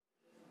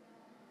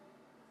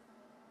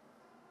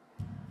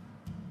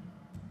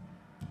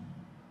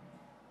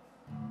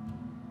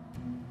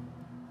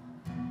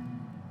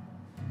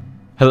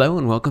Hello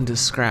and welcome to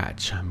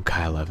Scratch. I'm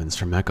Kyle Evans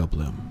from Echo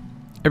Bloom.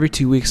 Every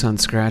 2 weeks on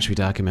Scratch, we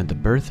document the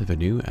birth of a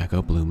new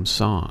Echo Bloom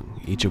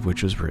song, each of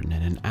which was written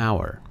in an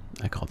hour.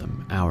 I call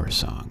them hour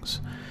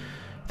songs.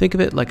 Think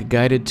of it like a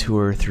guided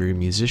tour through a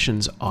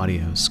musician's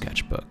audio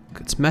sketchbook.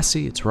 It's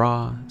messy, it's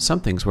raw, some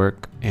things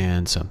work,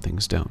 and some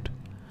things don't.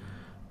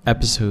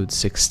 Episode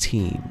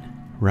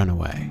 16,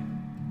 Runaway.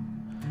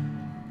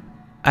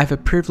 I have a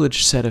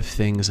privileged set of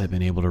things I've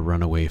been able to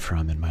run away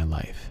from in my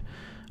life.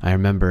 I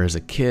remember as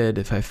a kid,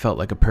 if I felt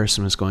like a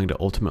person was going to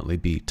ultimately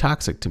be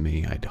toxic to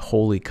me, I'd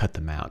wholly cut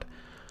them out.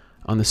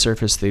 On the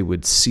surface, they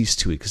would cease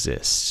to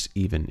exist,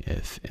 even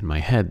if in my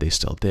head they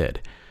still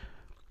did.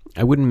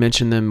 I wouldn't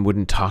mention them,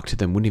 wouldn't talk to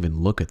them, wouldn't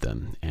even look at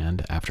them,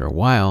 and after a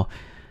while,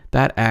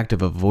 that act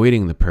of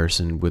avoiding the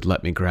person would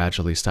let me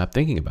gradually stop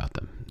thinking about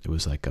them. It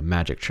was like a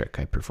magic trick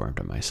I performed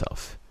on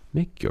myself.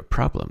 Make your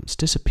problems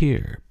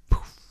disappear.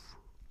 Poof.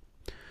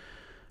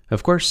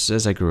 Of course,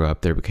 as I grew up,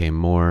 there became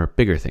more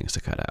bigger things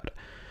to cut out.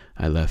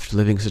 I left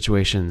living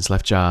situations,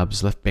 left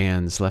jobs, left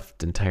bands,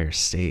 left entire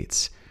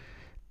states.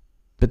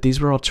 But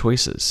these were all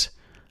choices.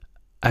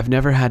 I've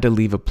never had to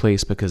leave a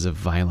place because of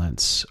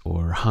violence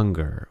or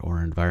hunger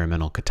or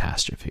environmental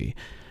catastrophe.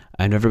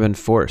 I've never been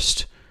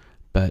forced.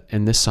 But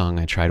in this song,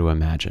 I try to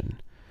imagine.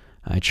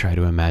 I try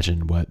to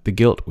imagine what the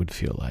guilt would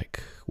feel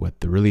like, what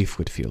the relief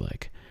would feel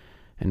like,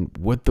 and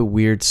what the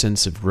weird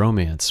sense of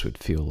romance would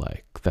feel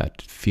like,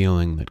 that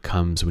feeling that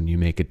comes when you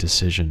make a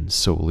decision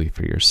solely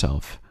for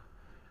yourself.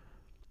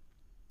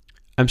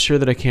 I'm sure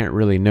that I can't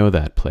really know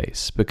that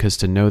place, because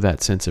to know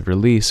that sense of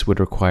release would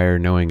require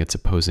knowing its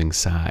opposing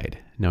side,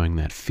 knowing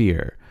that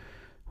fear,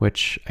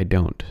 which I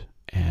don't,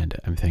 and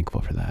I'm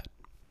thankful for that.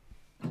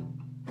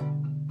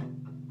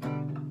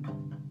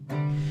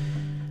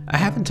 I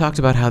haven't talked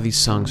about how these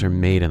songs are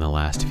made in the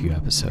last few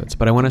episodes,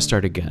 but I want to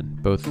start again,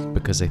 both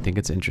because I think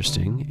it's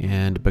interesting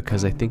and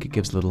because I think it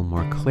gives a little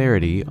more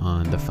clarity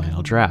on the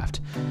final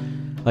draft.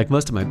 Like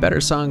most of my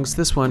better songs,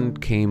 this one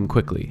came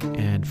quickly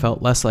and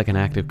felt less like an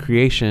act of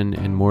creation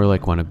and more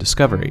like one of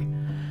discovery.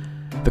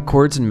 The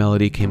chords and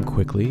melody came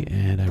quickly,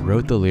 and I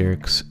wrote the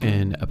lyrics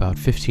in about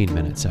 15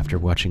 minutes after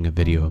watching a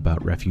video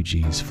about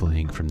refugees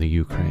fleeing from the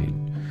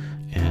Ukraine.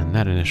 And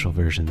that initial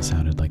version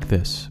sounded like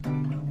this.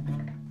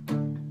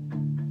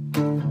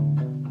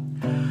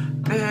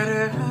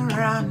 Better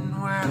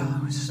run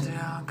while we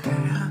still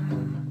can.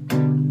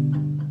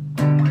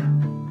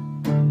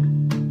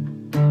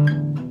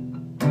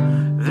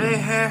 They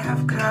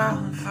have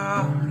come for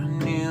a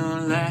new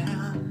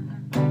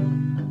land.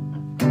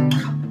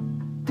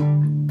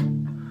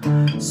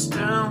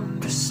 Stone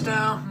by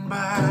stone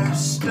by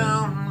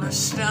stone by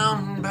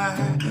stone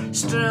by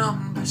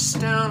stone by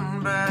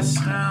stone by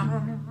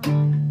stone.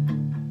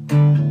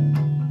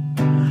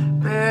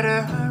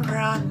 Better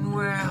run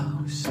while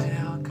we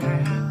still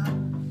can.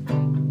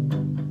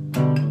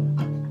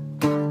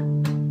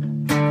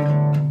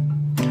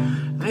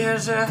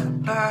 There's a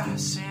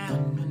bus in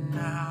an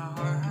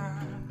hour.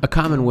 A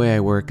common way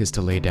I work is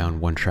to lay down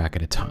one track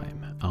at a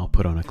time. I'll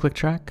put on a click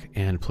track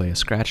and play a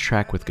scratch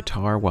track with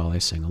guitar while I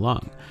sing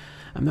along.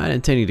 I'm not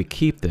intending to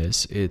keep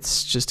this,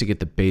 it's just to get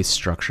the base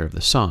structure of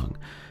the song,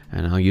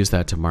 and I'll use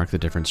that to mark the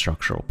different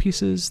structural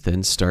pieces,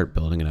 then start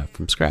building it up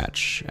from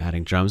scratch,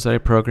 adding drums that I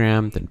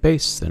programmed, then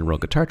bass, then a roll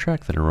guitar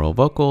track, then a roll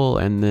vocal,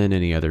 and then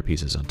any other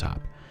pieces on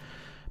top.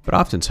 But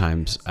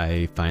oftentimes,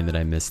 I find that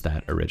I miss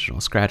that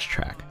original scratch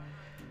track.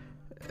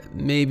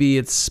 Maybe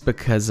it's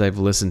because I've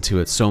listened to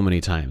it so many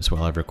times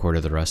while I've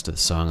recorded the rest of the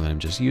song that I'm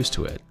just used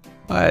to it.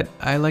 But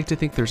I like to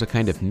think there's a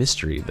kind of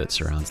mystery that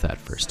surrounds that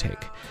first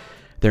take.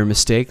 There are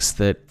mistakes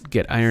that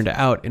get ironed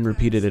out in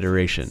repeated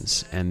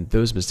iterations, and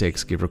those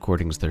mistakes give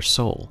recordings their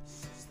soul.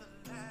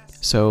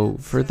 So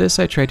for this,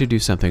 I tried to do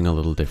something a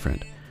little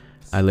different.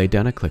 I laid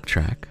down a click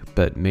track,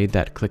 but made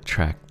that click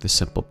track the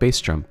simple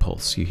bass drum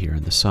pulse you hear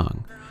in the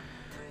song.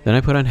 Then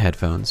I put on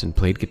headphones and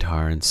played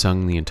guitar and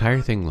sung the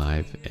entire thing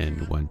live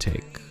in one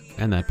take,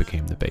 and that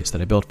became the bass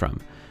that I built from.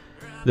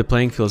 The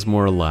playing feels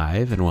more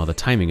alive, and while the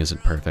timing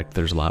isn't perfect,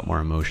 there's a lot more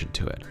emotion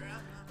to it.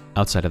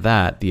 Outside of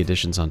that, the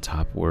additions on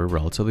top were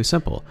relatively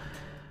simple.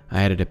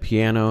 I added a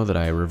piano that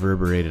I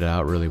reverberated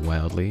out really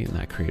wildly, and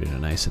that created a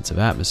nice sense of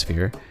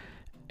atmosphere.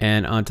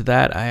 And onto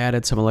that, I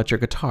added some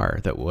electric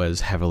guitar that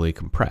was heavily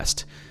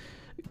compressed.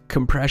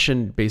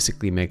 Compression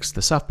basically makes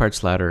the soft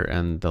parts louder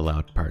and the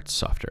loud parts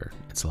softer.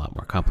 It's a lot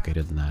more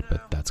complicated than that,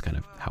 but that's kind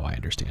of how I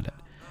understand it.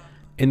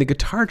 In the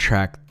guitar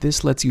track,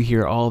 this lets you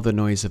hear all the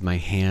noise of my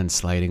hand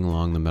sliding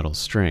along the metal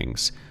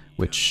strings,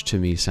 which to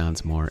me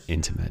sounds more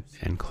intimate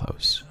and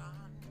close.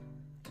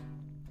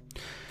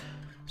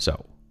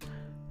 So,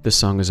 this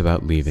song is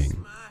about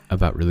leaving,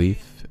 about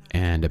relief,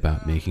 and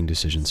about making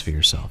decisions for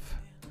yourself.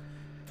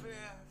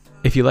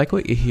 If you like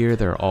what you hear,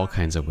 there are all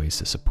kinds of ways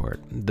to support.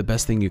 The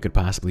best thing you could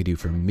possibly do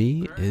for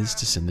me is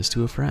to send this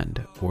to a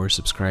friend, or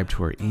subscribe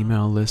to our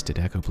email list at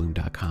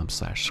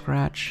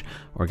echobloom.com/scratch,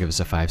 or give us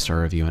a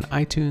 5-star review on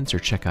iTunes, or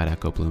check out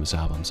Echo Bloom's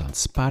albums on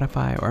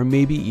Spotify, or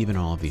maybe even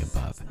all of the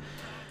above.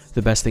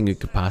 The best thing it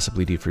could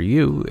possibly do for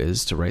you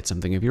is to write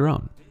something of your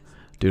own.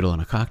 doodle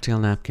on a cocktail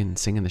napkin,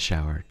 sing in the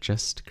shower,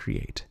 just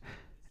create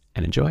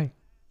and enjoy.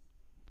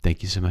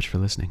 Thank you so much for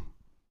listening.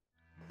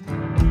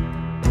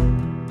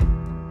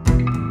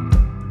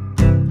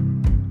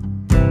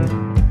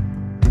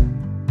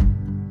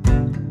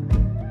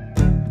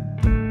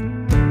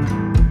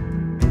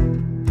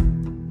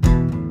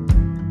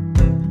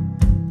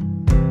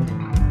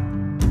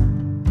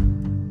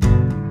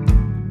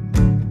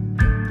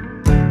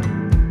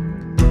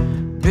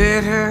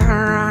 Better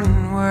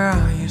run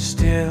while you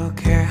still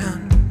can.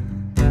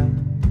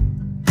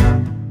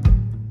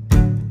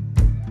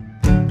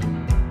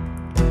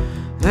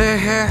 They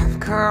have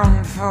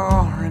called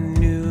for a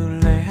new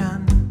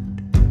land.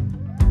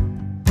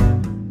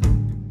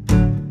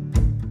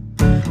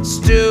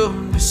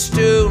 Stone by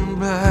stone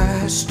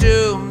by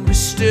stone by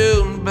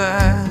stone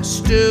by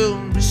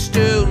stone by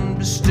stone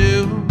by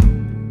stone.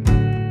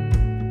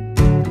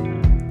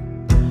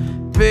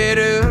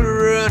 Better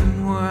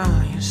run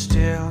while you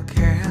still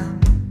can.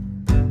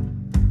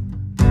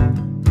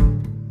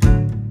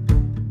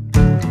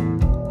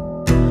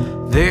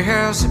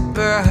 There's a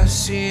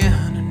bus in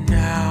an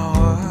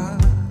hour.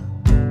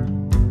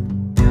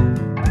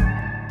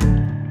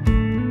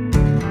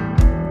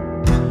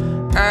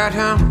 I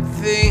don't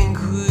think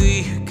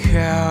we are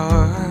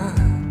cowards.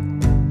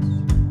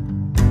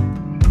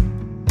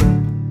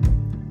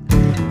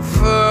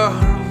 Far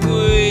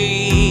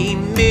away,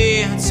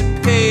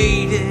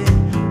 emancipated,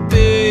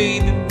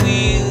 baby,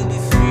 we'll be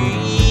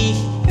free.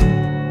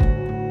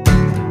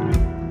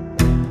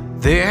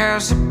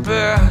 There's a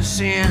bus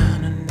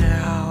in an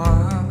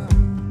hour.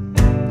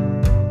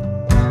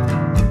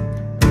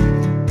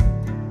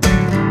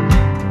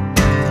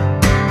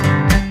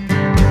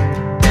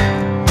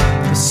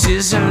 This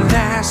is our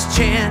last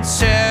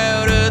chance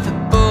out of the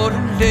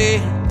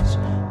borderlands.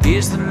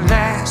 Is the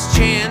last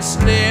chance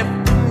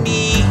left for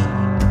me.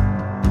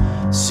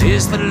 This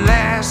is the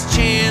last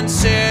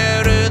chance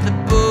out of the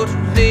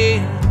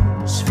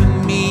borderlands for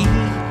me.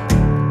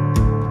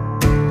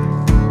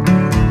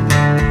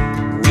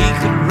 We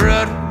could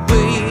run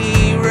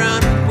away,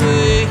 run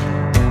away,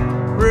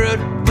 run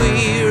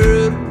away,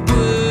 run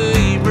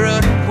away,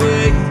 run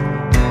away,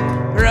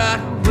 run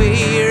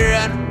away,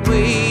 run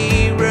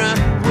away, run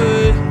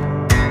away,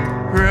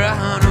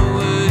 run away.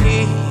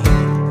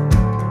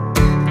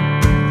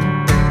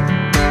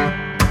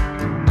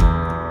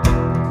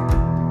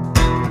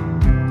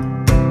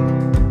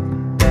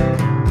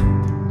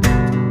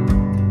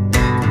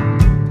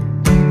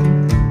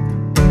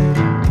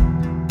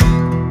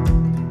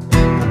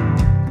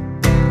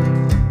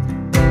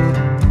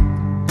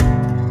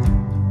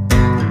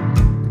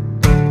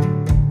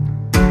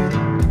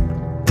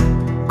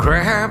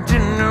 Grabbed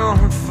an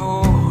old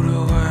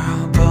photo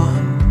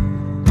album.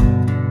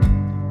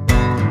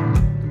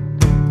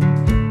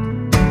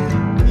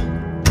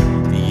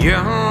 The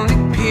only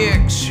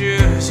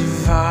pictures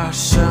of our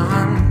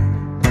son.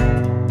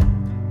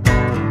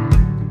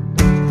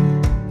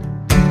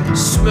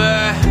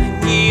 Smile.